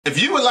If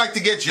you would like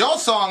to get your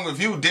song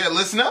reviewed, dear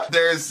listener,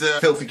 there's the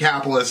Filthy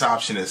Capitalist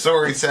option. As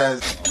Sori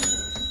says,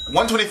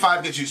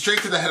 125 gets you straight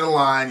to the head of the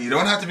line. You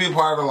don't have to be a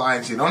part of the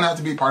alliance. You don't have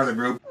to be part of the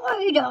group.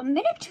 Wait a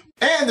minute.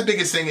 And the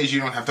biggest thing is you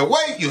don't have to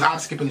wait. You hop,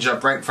 skip, and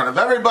jump right in front of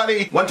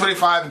everybody.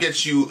 125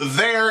 gets you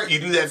there.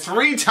 You do that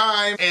 3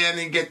 times, and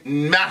then get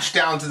mashed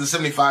down to the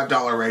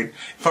 $75 rate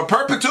for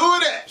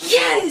perpetuity.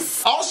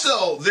 Yes!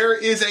 Also, there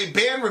is a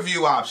band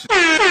review option.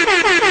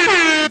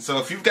 So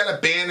if you've got a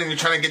band and you're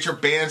trying to get your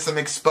band some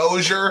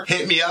exposure,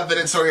 hit me up at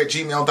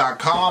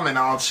vinsori@gmail.com, and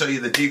I'll show you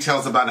the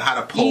details about how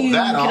to pull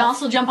that off. You can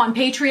also jump on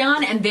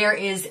Patreon, and there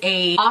is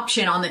a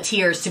option on the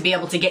tiers to be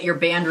able to get your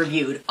band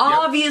reviewed. Yep.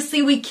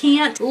 Obviously, we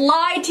can't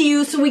lie to you,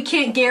 so we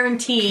can't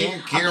guarantee a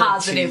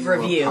positive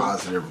review.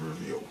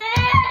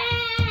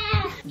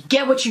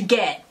 Get what you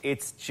get.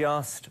 It's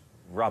just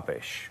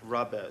rubbish.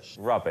 Rubbish.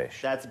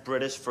 Rubbish. That's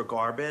British for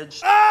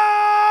garbage.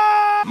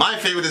 My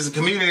favorite is the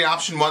community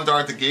option. $1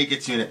 at the gate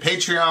gets you in at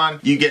Patreon.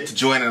 You get to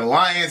join an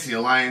alliance. The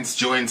alliance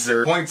joins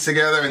their points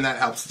together, and that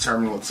helps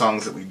determine what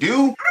songs that we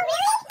do.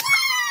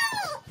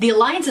 The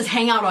alliances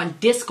hang out on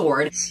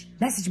Discord.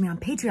 Message me on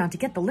Patreon to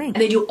get the link.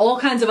 And they do all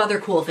kinds of other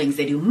cool things.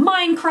 They do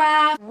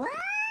Minecraft,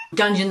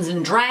 Dungeons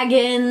and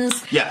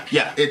Dragons. Yeah.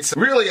 It's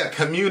really a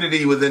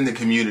community within the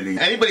community.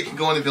 Anybody can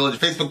go on the village,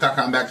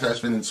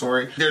 facebook.com/Vin and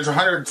Sori. There's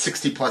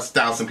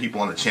 160,000+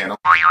 people on the channel.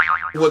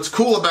 What's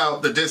cool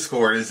about the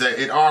Discord is that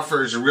it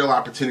offers a real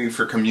opportunity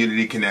for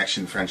community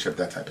connection, friendship,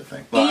 that type of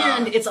thing.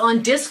 And it's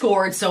on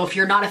Discord, so if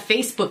you're not a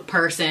Facebook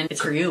person,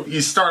 it's for you.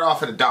 You start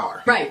off at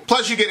 $1. Right.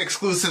 Plus you get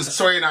exclusives.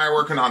 Sori and I are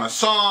working on a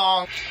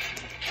song.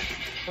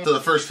 So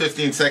the first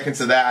 15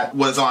 seconds of that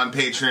was on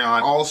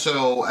Patreon.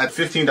 Also, at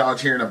 $15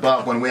 here and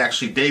above, when we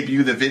actually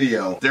debut the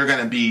video, they're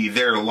going to be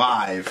there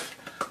live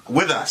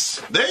with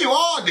us. There you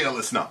are, dear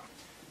listener.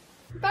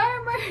 Buy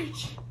our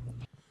merch.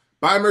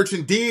 Buy merch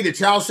indeed. A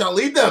child shall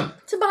lead them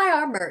To buy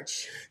our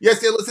merch. Yes,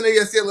 dear listener.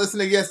 Yes, dear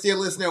listener. Yes, dear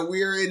listener.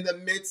 We're in the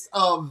midst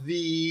of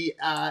the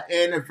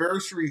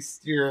anniversary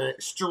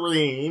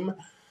stream.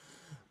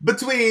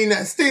 Between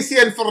Stacy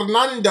and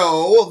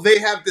Fernando, they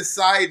have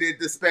decided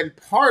to spend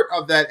part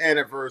of that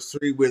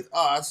anniversary with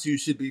us. You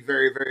should be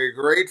very, very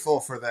grateful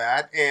for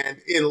that.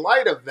 And in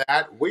light of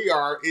that, we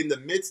are in the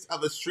midst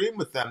of a stream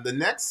with them. The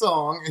next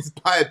song is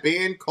by a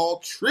band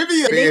called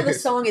Trivium-In. The name of the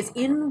song is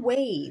In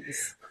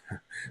Waves.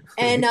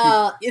 And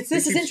this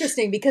is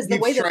interesting because the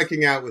way that...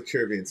 striking out with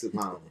Trivium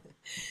somehow.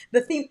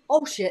 The theme...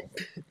 Oh, shit.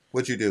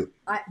 What'd you do?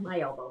 My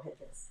elbow hit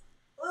this.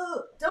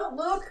 Ugh, don't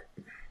look.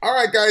 All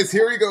right, guys,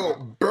 here we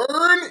go.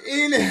 Burn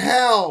in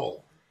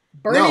Hell.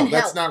 Burn in Hell. No,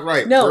 that's not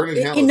right. No, Burn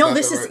in Hell no,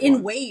 this is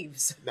In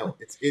Waves. No,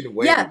 it's In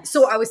Waves. Yeah,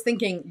 so I was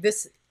thinking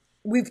this.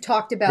 We've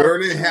talked about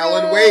Burn in Hell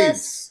and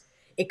Waves.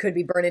 It could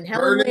be Burn in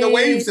Hell. Burn and in the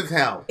waves of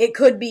hell. It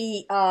could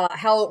be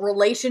how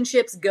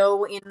relationships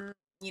go in,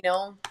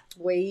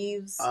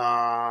 waves.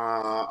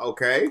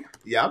 Okay.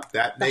 Yep,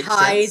 that makes sense.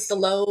 The highs, the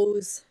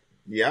lows.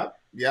 Yep.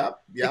 The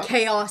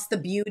chaos, the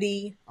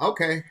beauty.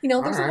 Okay.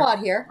 There's a lot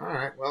here. All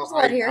right. Well, there's a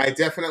lot here. I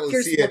definitely If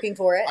you're see it. looking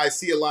for it. I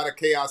see a lot of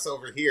chaos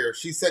over here.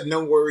 She said,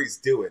 "No worries,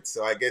 do it."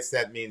 So I guess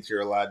that means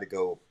you're allowed to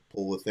go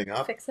pull the thing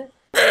up. Fix it.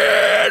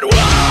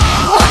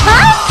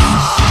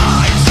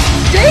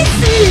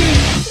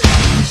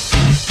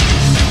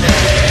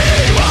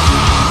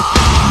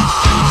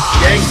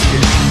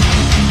 Gangster.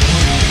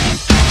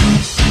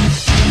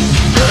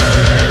 Do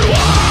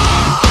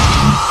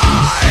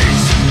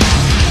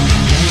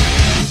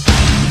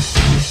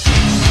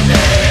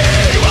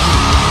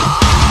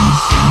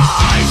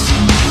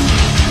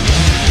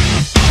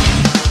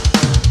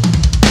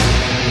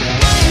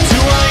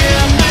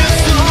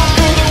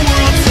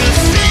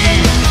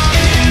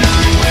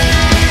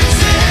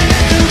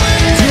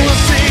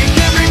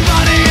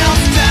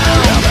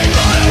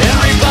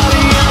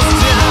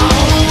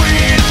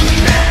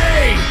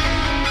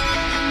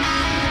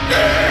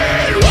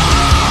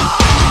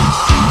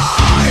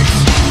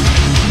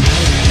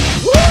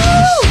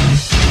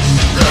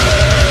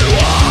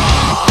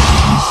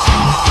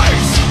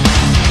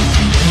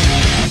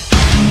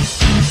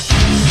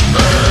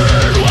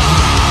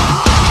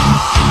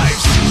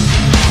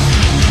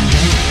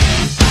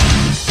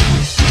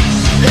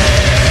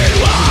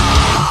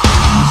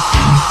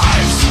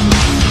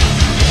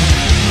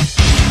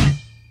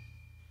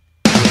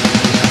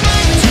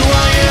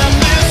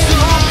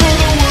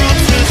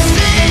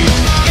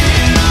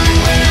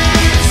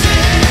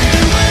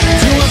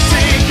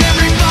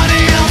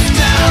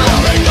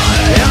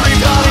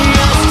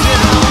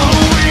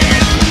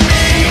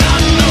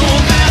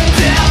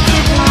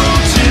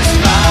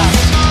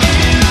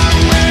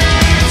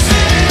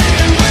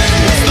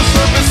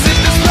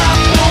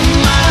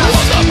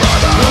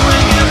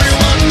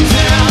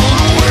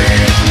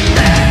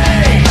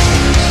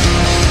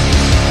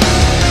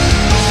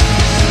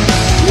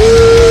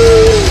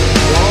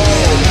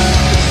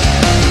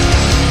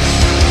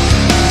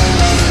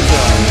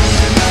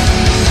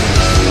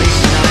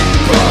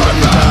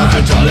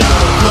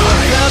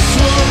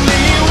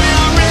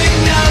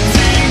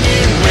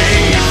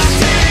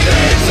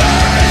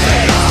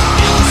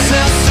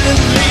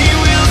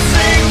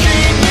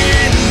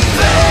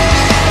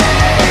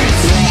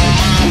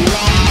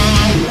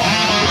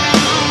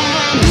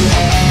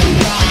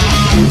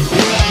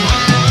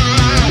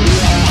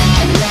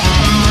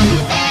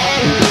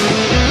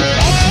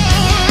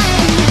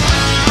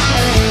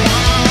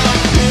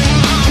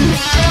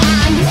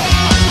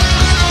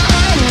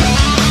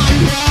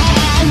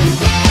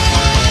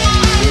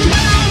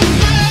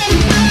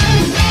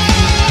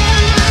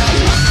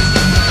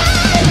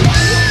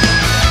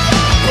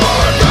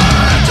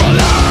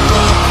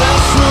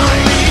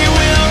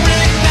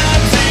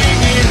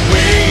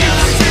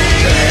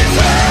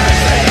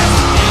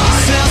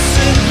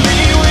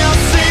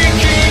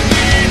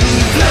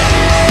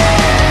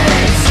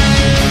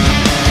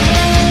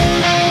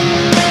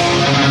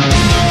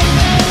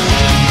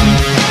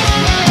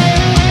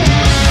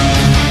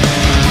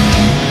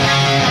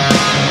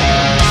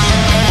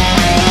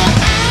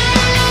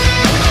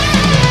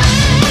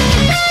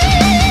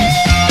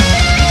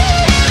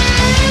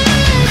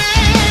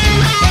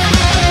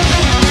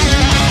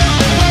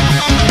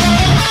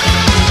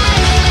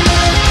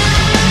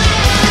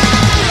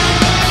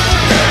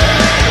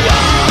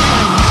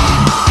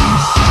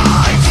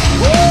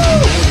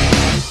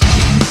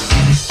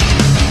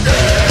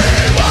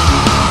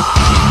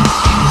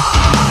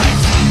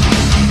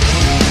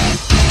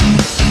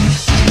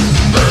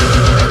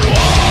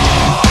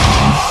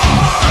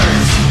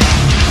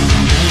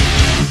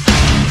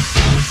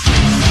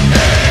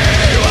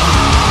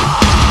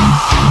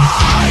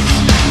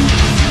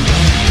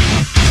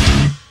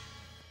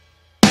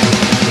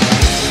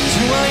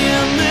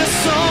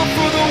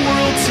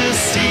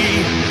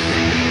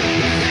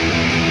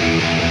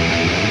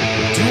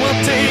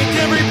take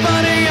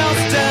everybody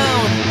else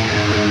down.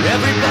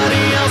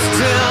 Everybody else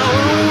down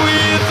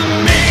with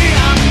me.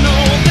 I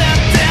know that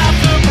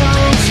death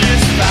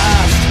approaches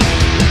fast.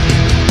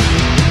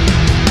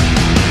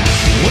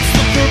 What's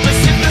the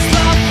purpose if this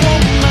life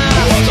won't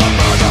last?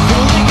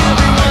 Pulling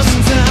everyone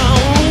down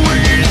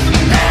with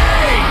me.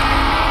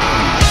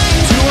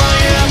 Do I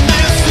have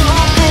this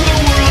all for the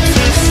world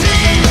to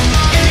see?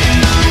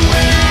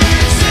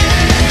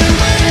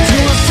 Do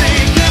I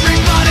take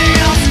everybody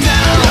else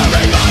down?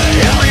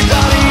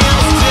 Everybody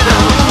else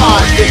down. Come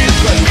on, bitches,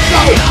 let's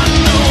go. I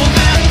know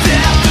that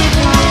death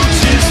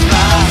approaches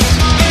fast.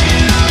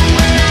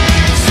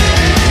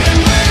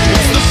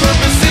 What's the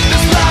purpose if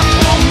this life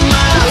won't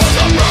last?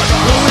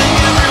 Pulling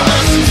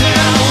everyone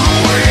down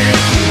with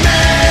me.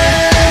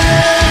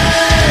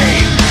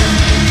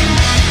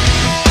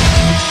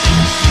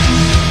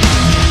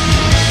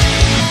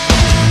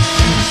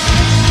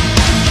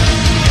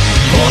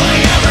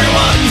 Pulling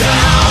everyone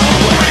down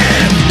with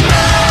me.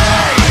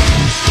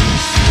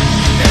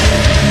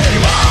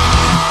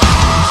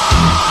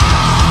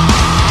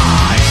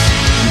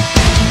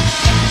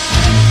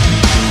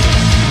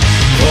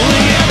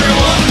 Pulling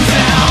everyone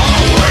down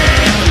with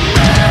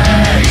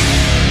me.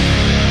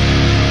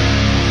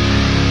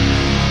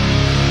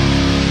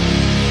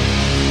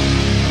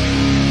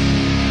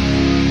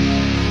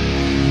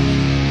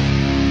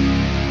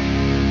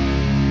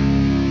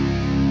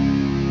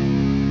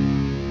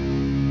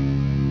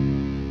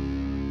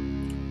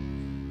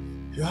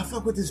 Yo, I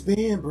fuck with this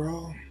band,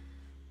 bro.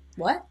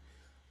 What?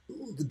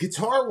 The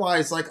guitar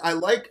wise, like I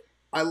like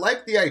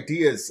the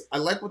ideas. I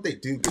like what they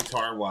do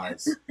guitar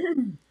wise.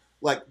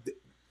 Like,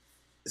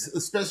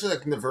 especially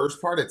like in the verse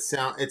part, it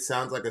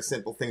sounds like a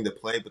simple thing to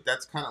play, but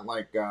that's kind of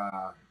like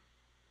the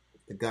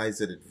guys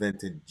that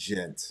invented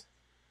Gent.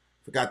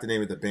 Forgot the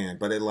name of the band,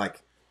 but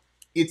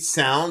it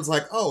sounds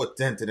like, oh, it's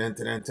dent.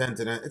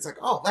 It's like,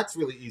 oh, that's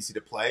really easy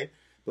to play.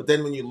 But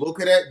then when you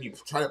look at it and you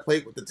try to play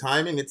it with the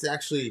timing, it's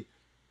actually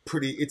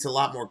it's a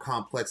lot more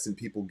complex than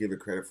people give it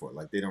credit for.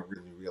 Like, they don't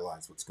really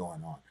realize what's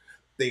going on.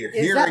 They are Is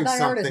hearing that Die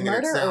Hard as something and it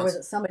Murder, sounds... or was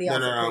it somebody else?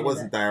 No, it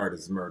wasn't Die Hard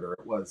as Murder.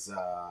 It was,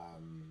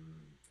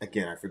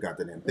 again, I forgot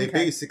the name.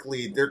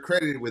 They're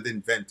credited with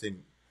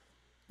inventing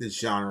this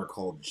genre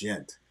called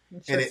gent.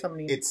 I'm sure And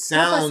somebody it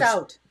help us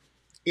out.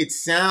 it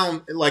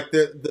sounds like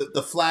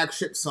the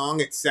flagship song.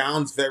 It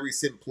sounds very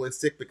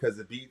simplistic because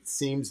the beat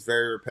seems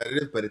very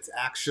repetitive, but it's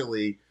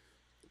actually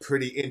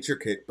pretty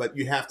intricate. But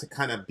you have to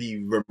kind of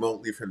be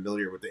remotely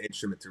familiar with the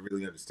instrument to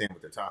really understand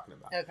what they're talking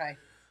about. Okay.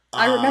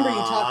 I remember you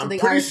talked to the I'm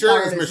pretty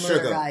sure it Die was Hard as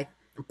Murder Meshuggah. guy.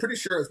 I'm pretty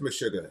sure it was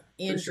Meshuggah.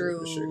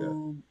 Andrew.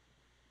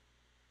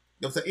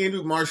 It was the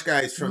Andrew Marsh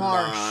guys from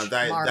Marsh.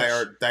 Die Hard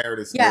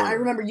as Yeah, Murder. I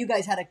remember you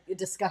guys had a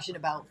discussion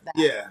about that.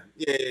 Yeah.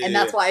 And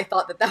that's why I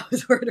thought that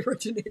was where it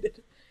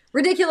originated.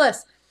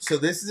 Ridiculous. So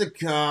this is a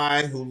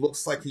guy who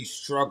looks like he's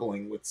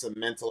struggling with some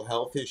mental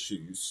health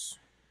issues.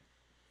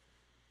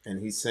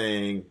 And he's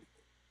saying,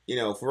 you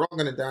know, if we're all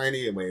going to die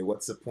anyway,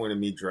 what's the point of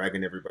me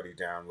dragging everybody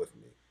down with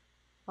me?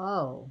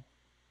 Oh.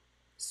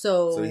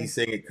 So he's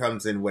saying it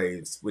comes in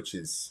waves, which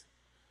is,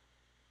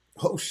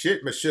 oh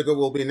shit, Meshuggah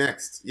will be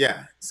next.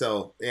 Yeah.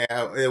 So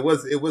yeah, it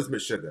was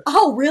Meshuggah.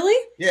 Oh, really?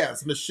 Yeah,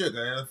 it's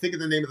Meshuggah. I think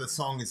the name of the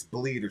song is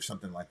Bleed or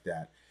something like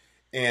that.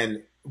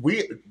 And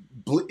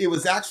it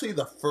was actually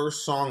the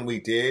first song we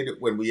did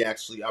when we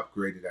actually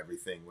upgraded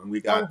everything. When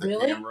we got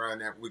camera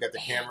and we got the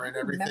camera and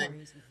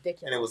everything.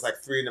 And it was like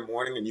 3 a.m.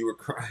 and you were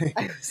crying.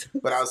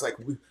 But I was like,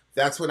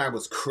 that's when I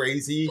was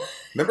crazy.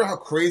 Remember how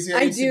crazy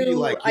I used to be?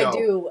 Like,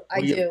 yo,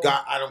 I do.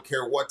 I don't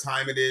care what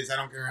time it is. I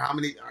don't care how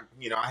many,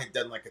 I had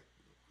done like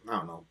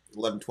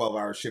 11, 12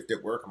 hour shift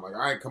at work. I'm like, all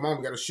right, come on,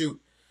 we got to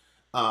shoot.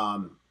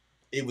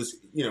 It was,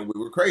 we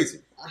were crazy.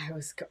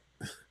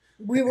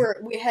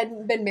 We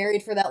hadn't been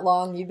married for that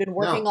long. You'd been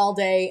working all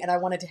day, and I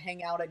wanted to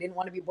hang out. I didn't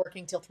want to be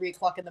working till 3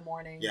 o'clock in the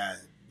morning. Yeah.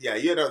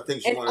 You had other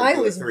things you wanted to do.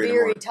 I was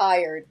very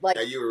tired. Like,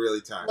 yeah, you were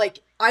really tired. Like,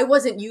 I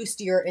wasn't used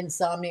to your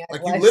insomnia.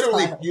 Like,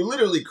 you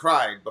literally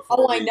cried before.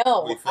 Oh, I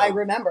know. I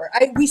remember.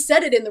 We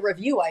said it in the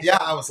review.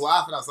 I was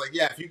laughing. I was like,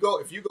 yeah, if you go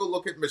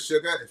look at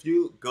Meshuggah, if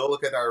you go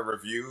look at our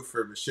review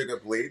for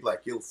Meshuggah Bleed,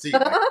 like, you'll see.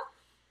 Like,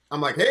 I'm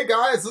like, hey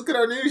guys, look at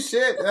our new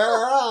shit. And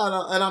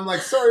I'm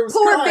like, Sori was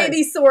poor crying.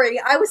 baby Sori.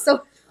 I was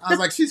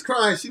like, she's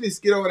crying. She needs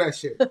to get over that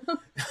shit. All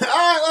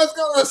right, let's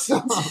go.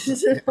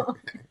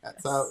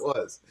 That's how it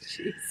was.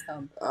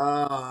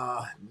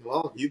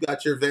 Well, you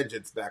got your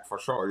vengeance back for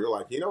sure. You're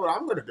like, you know what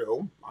I'm going to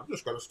do? I'm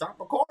just going to stop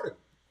recording.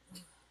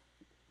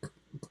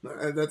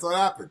 And that's what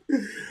happened.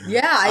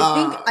 Yeah,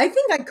 I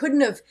think I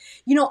couldn't have.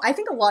 I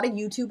think a lot of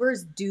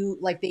YouTubers do,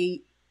 like,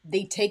 they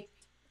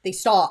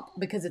stop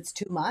because it's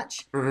too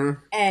much. Mm-hmm.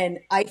 And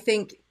I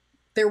think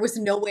there was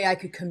no way I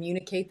could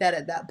communicate that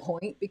at that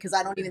point, because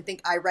I don't even think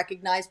I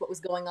recognized what was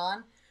going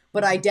on.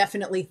 But I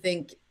definitely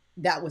think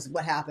that was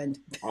what happened.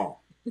 Oh,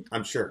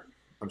 I'm sure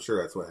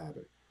that's what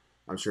happened.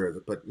 I'm sure.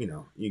 But you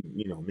know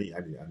me.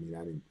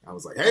 I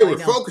was like, hey, we're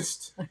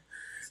focused.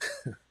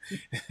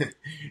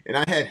 And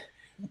I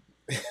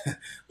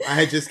I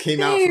had just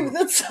came out Dave, from,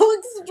 that's so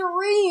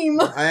extreme.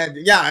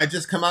 I had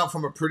just come out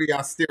from a pretty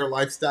austere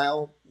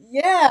lifestyle.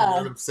 You know Yeah.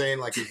 what I'm saying?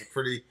 Like, it's a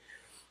pretty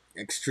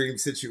extreme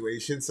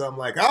situation. So I'm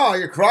like, oh,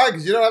 you're crying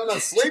because you don't have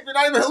enough sleep? You're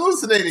not even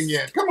hallucinating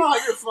yet. Come on,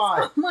 you're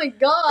fine. Oh my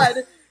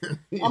God.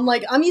 I'm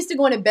like, I'm used to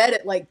going to bed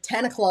at like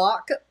 10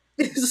 o'clock.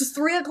 This is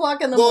 3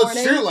 o'clock in the Well,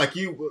 morning. it's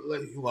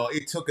true. Well,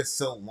 it took us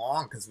so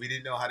long because we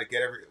didn't know how to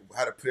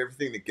put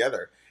everything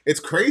together. It's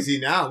crazy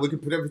now. We can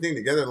put everything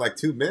together in like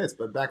 2 minutes,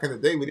 but back in the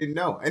day, we didn't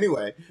know.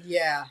 Anyway,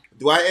 Yeah.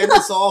 do I end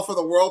this all for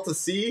the world to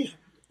see?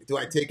 Do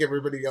I take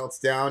everybody else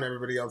down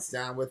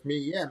with me?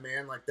 Yeah,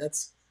 man. Like,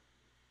 that's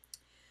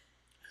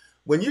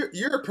when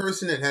you're a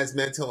person that has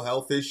mental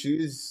health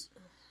issues,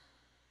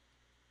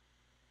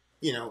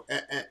 you know,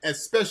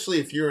 especially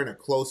if you're in a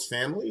close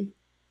family,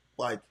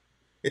 like,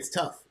 it's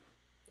tough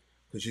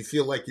because you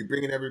feel like you're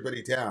bringing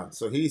everybody down.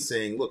 So he's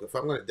saying, look, if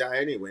I'm going to die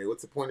anyway,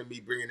 what's the point of me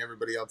bringing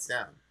everybody else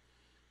down?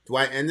 Do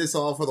I end this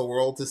all for the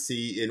world to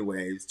see in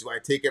waves? Do I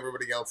take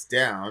everybody else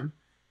down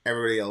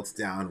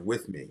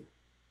with me?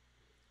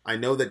 I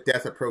know that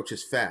death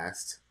approaches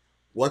fast.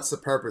 What's the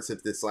purpose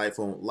if this life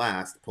won't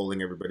last,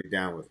 pulling everybody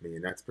down with me?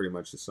 And that's pretty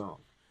much the song.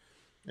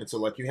 And so,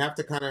 like, you have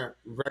to kind of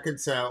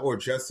reconcile or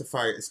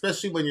justify,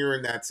 especially when you're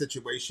in that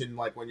situation,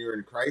 like when you're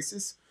in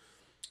crisis.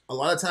 A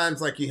lot of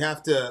times, like, you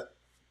have to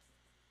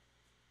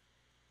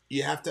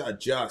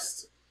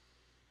adjust.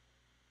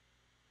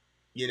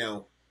 You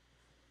know,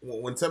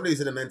 when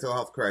somebody's in a mental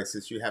health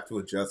crisis, you have to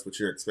adjust what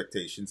your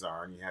expectations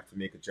are, and you have to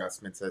make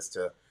adjustments as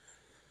to,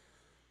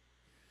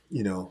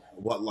 you know,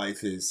 what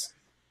life is,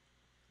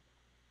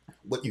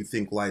 what you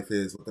think life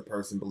is, what the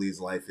person believes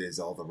life is,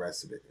 all the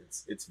rest of it.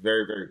 It's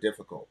very, very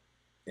difficult.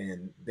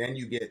 And then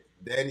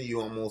you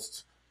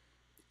almost,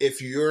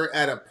 if you're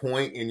at a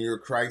point in your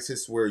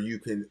crisis where you're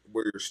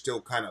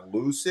still kind of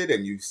lucid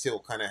and you still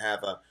kind of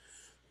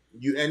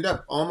you end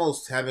up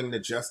almost having to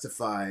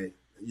justify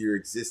your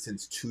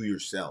existence to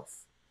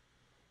yourself.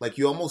 Like,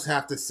 you almost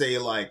have to say,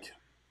 like,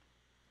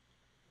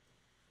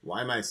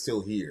 why am I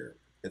still here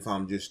if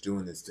I'm just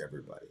doing this to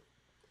everybody?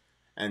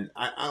 And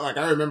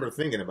I remember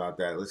thinking about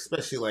that,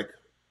 especially like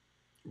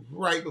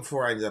right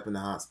before I ended up in the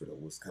hospital.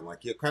 It was kind of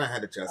like, you kind of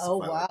had to justify. Oh,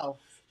 wow.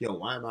 Like,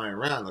 why am I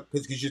around? Like,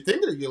 because you're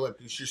thinking,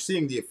 you're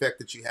seeing the effect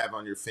that you have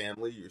on your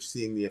family. You're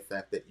seeing the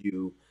effect that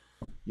you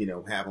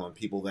have on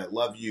people that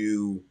love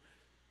you,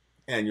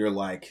 and you're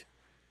like,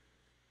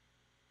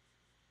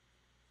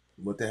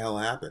 what the hell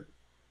happened?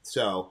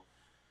 So,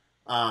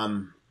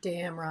 Damn,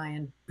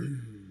 Ryan.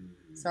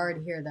 Sorry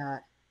to hear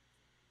that.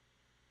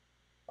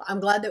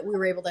 I'm glad that we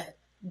were able to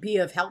be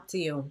of help to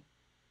you.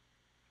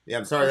 yeah,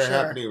 I'm sorry For that sure.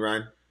 happened to you,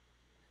 Ryan.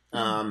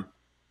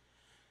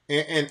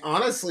 And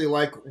honestly,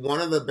 like,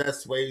 one of the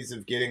best ways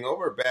of getting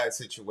over a bad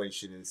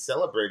situation is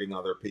celebrating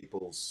other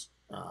people's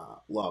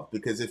love.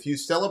 Because if you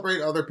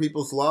celebrate other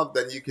people's love,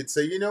 then you could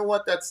say, you know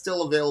what, that's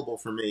still available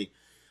for me.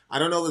 I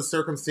don't know the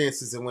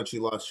circumstances in which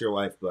you lost your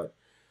wife, but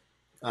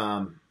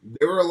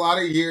there were a lot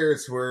of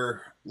years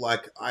where,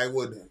 like, I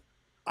would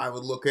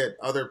look at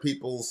other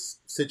people's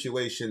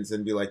situations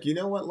and be like, you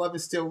know what, love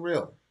is still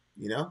real.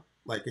 You know,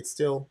 like, it's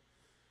still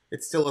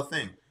a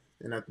thing.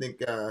 And I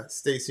think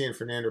Stacy and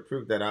Fernando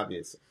proved that,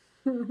 obviously.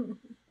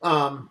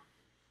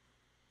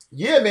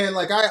 Yeah, man.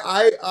 Like,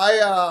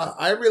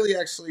 I really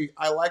actually,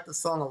 I like the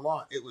song a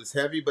lot. It was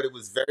heavy, but it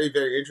was very,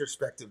 very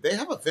introspective. They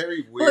have a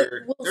very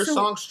weird. Their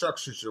song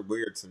structures are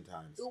weird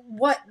sometimes.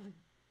 What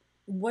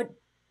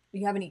do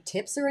you have any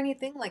tips or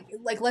anything?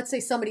 Like let's say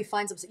somebody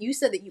finds upset. You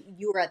said that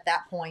you were at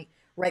that point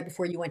right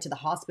before you went to the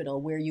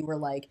hospital where you were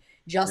like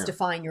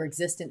justifying your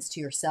existence to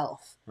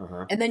yourself.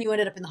 And then you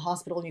ended up in the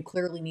hospital and you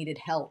clearly needed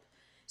help.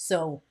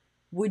 So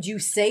would you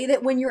say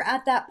that when you're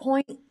at that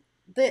point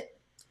that...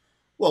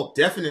 Well,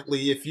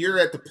 definitely, if you're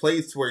at the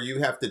place where you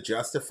have to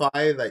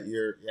justify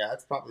that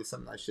that's probably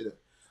something I should have.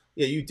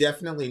 Yeah, you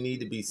definitely need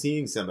to be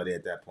seeing somebody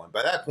at that point.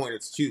 By that point,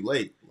 it's too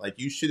late. Like,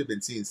 you should have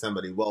been seeing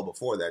somebody well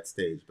before that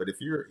stage. But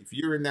if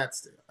you're in that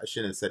stage, I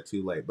shouldn't have said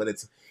too late, but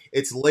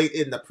it's late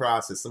in the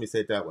process. Let me say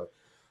it that way.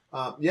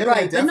 Yeah,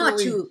 right, but not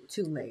too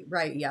late.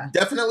 Right, yeah.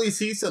 Definitely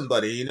see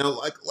somebody. You know,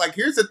 like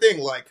here's the thing.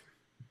 Like,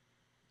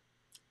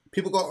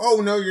 people go,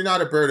 "Oh no, you're not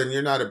a burden.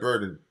 You're not a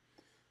burden."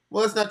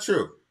 Well, that's not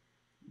true.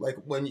 Like,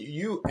 when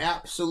you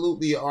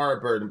absolutely are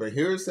a burden. But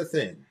here's the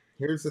thing.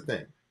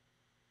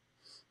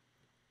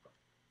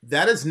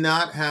 That is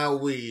not how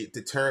we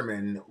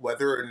determine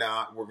whether or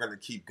not we're going to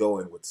keep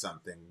going with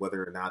something,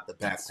 whether or not the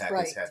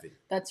backpack is heavy.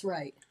 That's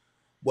right.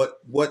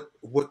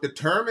 What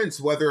determines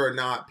whether or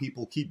not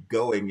people keep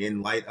going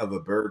in light of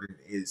a burden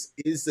is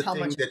the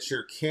thing that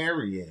you're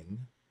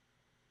carrying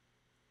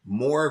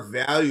more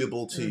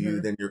valuable to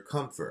you than your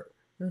comfort.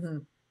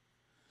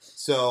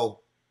 So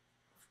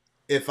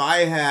if I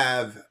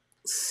have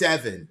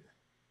 7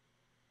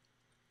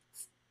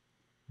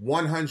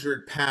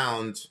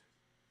 100-pound,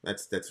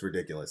 that's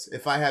ridiculous.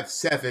 If I have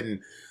 7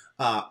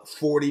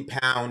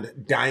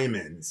 40-pound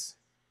diamonds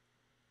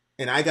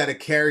and I got to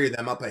carry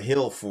them up a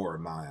hill for a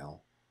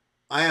mile,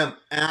 I am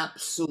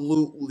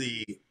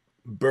absolutely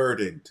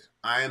burdened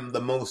I am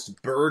the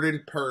most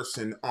burdened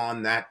person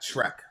on that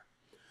trek.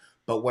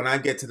 But when I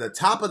get to the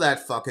top of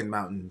that fucking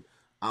mountain,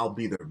 I'll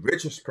be the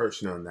richest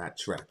person on that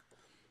trek.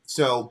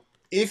 So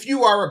if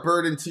you are a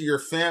burden to your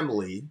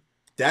family,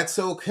 that's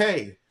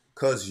okay,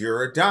 because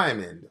you're a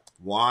diamond.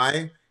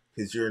 Why?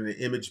 Because you're an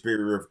image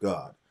bearer of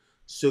God.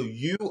 So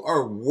you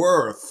are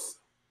worth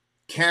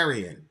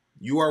carrying.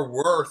 You are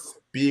worth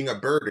being a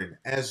burden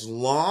as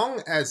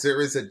long as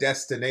there is a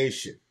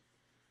destination,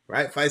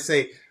 right? If I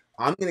say,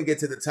 I'm going to get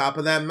to the top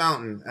of that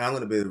mountain and I'm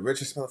going to be the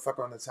richest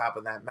motherfucker on the top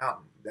of that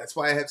mountain. That's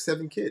why I have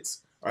 7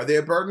 kids. Are they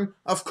a burden?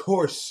 Of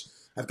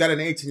course. I've got an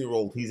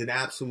 18-year-old. He's an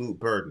absolute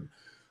burden.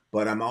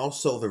 But I'm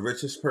also the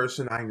richest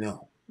person I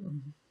know.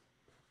 Mm-hmm.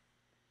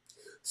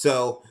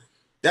 So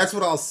that's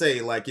what I'll say.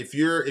 Like, if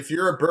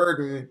you're a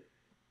burden,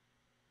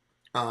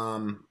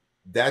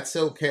 that's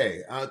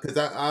okay. Because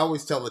I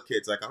always tell the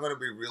kids, like, I'm going to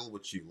be real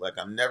with you. Like,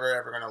 I'm never,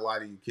 ever going to lie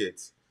to you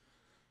kids.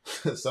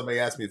 Somebody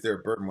asked me if they're a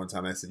burden one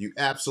time. I said, you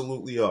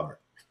absolutely are.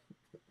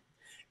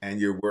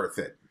 And you're worth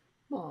it.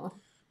 Aww.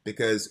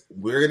 Because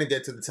we're going to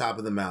get to the top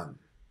of the mountain.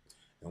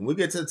 And we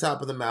get to the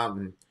top of the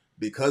mountain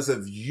because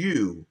of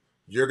you.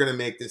 You're going to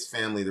make this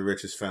family the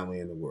richest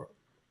family in the world.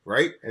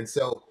 Right? And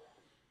so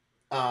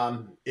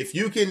if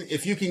you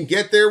can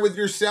get there with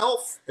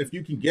yourself,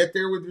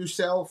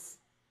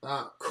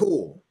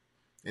 cool.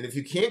 And if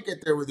you can't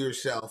get there with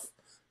yourself,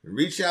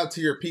 reach out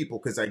to your people,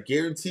 because I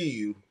guarantee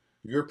you,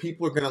 your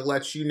people are going to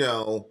let you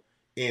know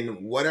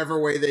in whatever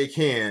way they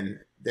can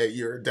that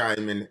you're a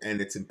diamond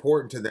and it's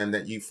important to them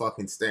that you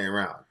fucking stay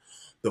around.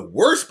 The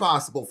worst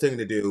possible thing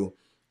to do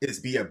is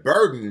be a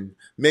burden,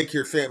 make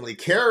your family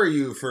carry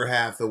you for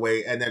half the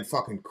way, and then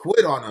fucking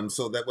quit on them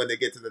so that when they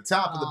get to the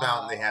top of the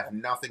mountain, they have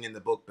nothing in the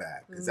book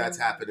bag, because that's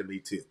happened to me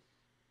too.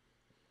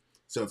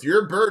 So if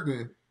you're a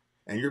burden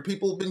and your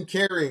people have been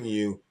carrying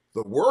you,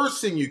 the worst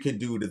thing you can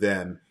do to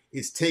them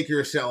is take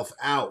yourself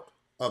out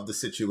of the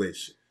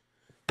situation.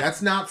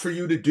 That's not for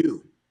you to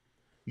do.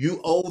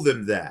 You owe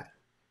them that.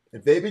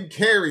 If they've been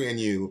carrying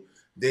you,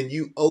 then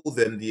you owe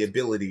them the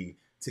ability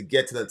to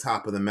get to the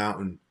top of the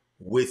mountain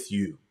with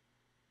you.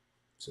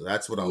 So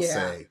that's what I'll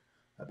say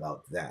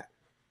about that.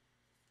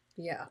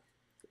 Yeah.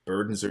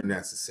 Burdens are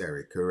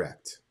necessary,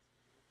 correct.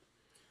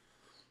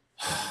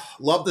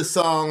 Love the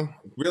song.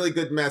 Really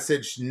good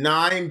message.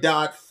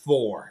 9.4.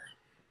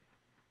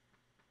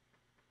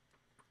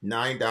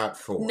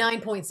 9.4.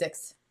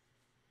 9.6.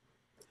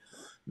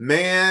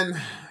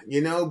 Man,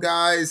 you know,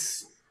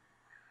 guys,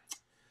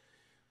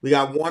 we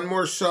got one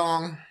more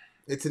song.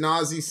 It's an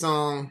Aussie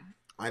song.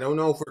 I don't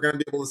know if we're going to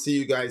be able to see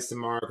you guys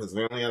tomorrow because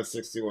we only have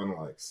 61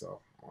 likes, so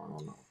I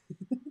don't know.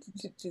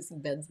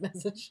 Just Ben's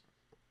message.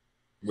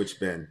 Which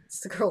Ben?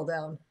 Scroll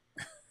down.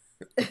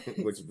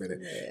 Which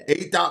Ben?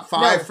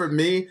 8.5 for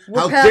me?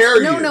 How past,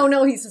 dare you?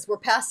 No. He says, we're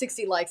past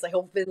 60 likes. I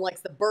hope Ben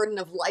likes the burden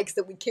of likes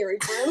that we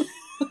carried for him.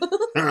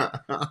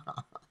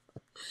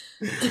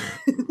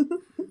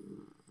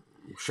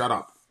 Shut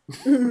up.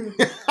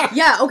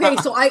 Yeah, okay,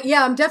 so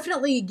I'm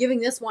definitely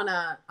giving this one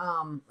a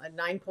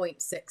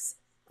 9.6.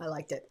 I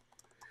liked it.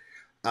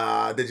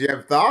 Did you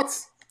have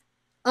thoughts?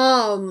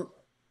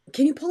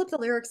 Can you pull up the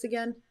lyrics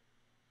again?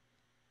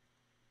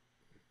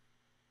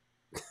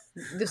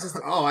 This is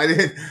Oh, I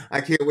didn't.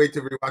 I can't wait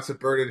to rewatch the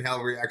Bird in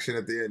Hell reaction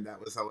at the end. That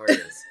was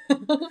hilarious.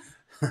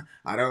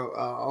 I don't.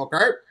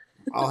 Okay,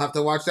 I'll have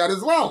to watch that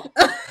as well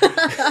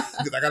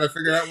because I got to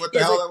figure out what the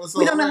hell that was. So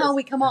we don't hilarious. know how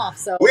we come off.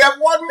 So we have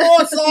one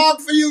more song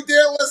for you,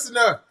 dear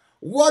listener.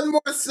 One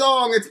more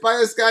song. It's by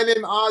this guy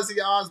named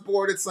Ozzy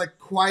Osbourne. It's like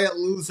Quiet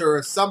Loser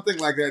or something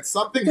like that.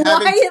 Something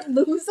Quiet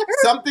Loser?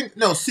 Something.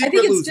 No,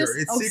 Secret Loser.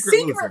 It's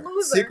Secret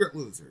Loser. Secret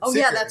Loser. Oh,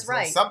 yeah, that's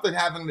right. Something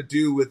having to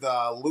do with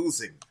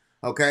losing.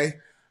 Okay?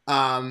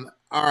 All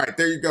right,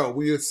 there you go.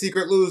 We have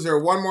Secret Loser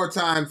one more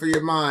time for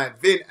your mind.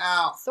 Vin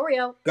out. Sori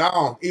out.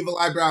 Gone. Evil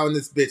eyebrow in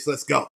this bitch. Let's go.